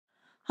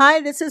Hi,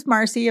 this is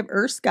Marcy of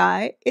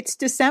Earthsky. It's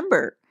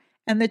December,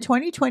 and the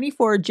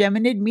 2024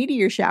 Geminid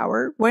meteor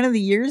shower, one of the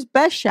year's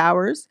best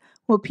showers,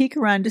 will peak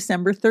around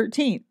December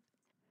 13th.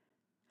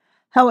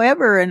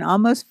 However, an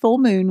almost full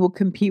moon will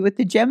compete with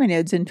the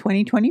Geminids in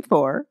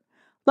 2024.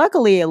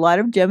 Luckily, a lot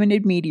of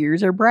Geminid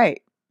meteors are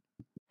bright.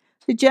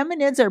 The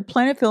Geminids are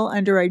plentiful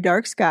under a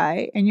dark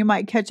sky, and you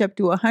might catch up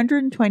to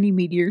 120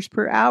 meteors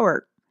per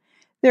hour.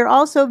 They're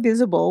also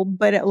visible,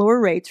 but at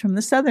lower rates from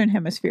the southern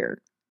hemisphere.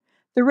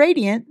 The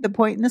radiant, the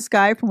point in the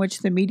sky from which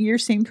the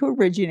meteors seem to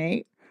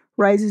originate,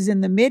 rises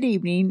in the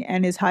mid-evening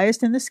and is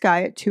highest in the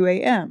sky at 2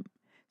 a.m.,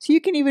 so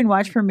you can even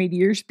watch for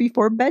meteors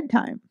before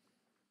bedtime.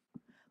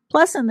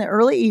 Plus, in the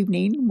early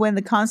evening, when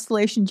the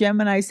constellation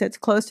Gemini sits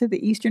close to the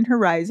eastern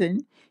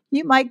horizon,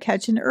 you might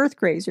catch an Earth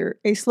grazer,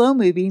 a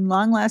slow-moving,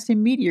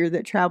 long-lasting meteor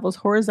that travels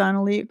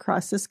horizontally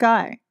across the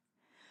sky.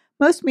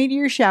 Most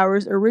meteor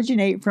showers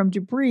originate from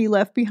debris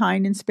left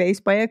behind in space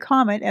by a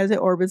comet as it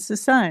orbits the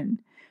Sun,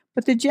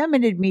 but the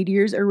Geminid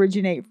meteors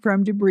originate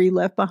from debris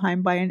left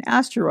behind by an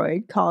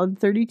asteroid called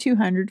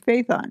 3200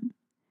 Phaethon.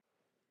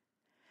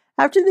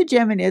 After the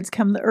Geminids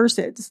come the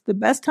Ursids. The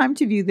best time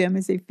to view them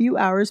is a few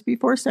hours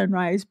before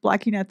sunrise,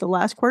 blocking out the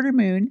last quarter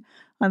moon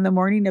on the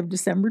morning of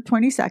December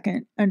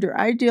 22nd. Under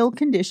ideal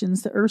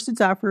conditions, the Ursids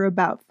offer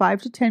about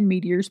 5 to 10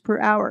 meteors per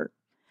hour.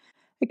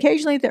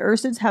 Occasionally, the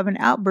Ursids have an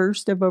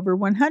outburst of over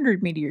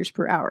 100 meteors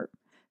per hour,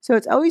 so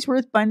it's always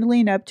worth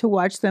bundling up to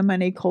watch them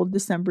on a cold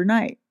December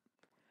night.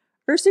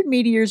 Ursid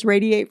meteors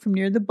radiate from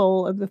near the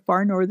bowl of the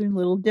far northern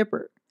Little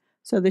Dipper,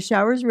 so the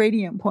shower's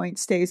radiant point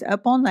stays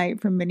up all night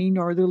from many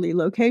northerly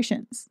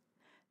locations.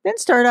 Then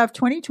start off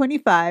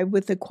 2025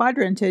 with the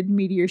Quadrantid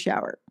meteor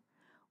shower.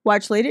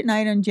 Watch late at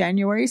night on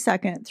January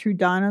 2nd through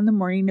dawn on the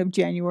morning of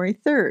January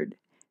 3rd.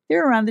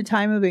 They're around the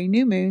time of a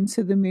new moon,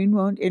 so the moon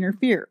won't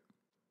interfere.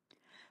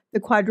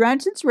 The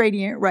Quadrantid's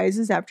radiant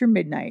rises after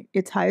midnight.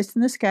 It's highest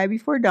in the sky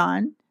before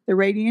dawn. The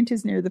radiant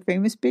is near the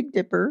famous Big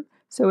Dipper,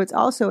 so it's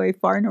also a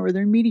far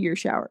northern meteor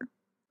shower.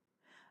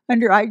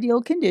 Under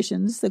ideal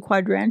conditions, the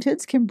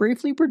Quadrantids can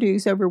briefly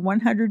produce over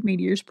 100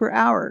 meteors per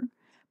hour,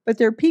 but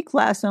their peak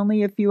lasts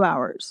only a few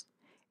hours.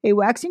 A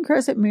waxing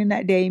crescent moon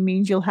that day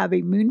means you'll have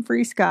a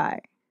moon-free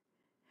sky.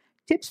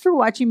 Tips for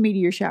watching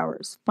meteor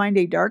showers: find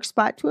a dark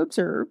spot to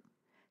observe.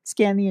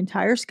 Scan the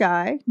entire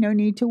sky, no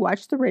need to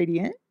watch the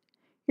radiant.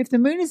 If the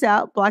moon is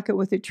out, block it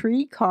with a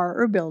tree,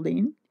 car, or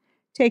building.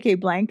 Take a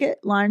blanket,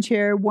 lawn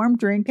chair, warm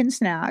drink, and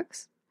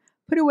snacks.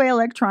 Put away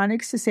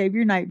electronics to save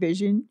your night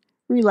vision.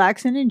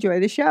 Relax and enjoy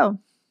the show.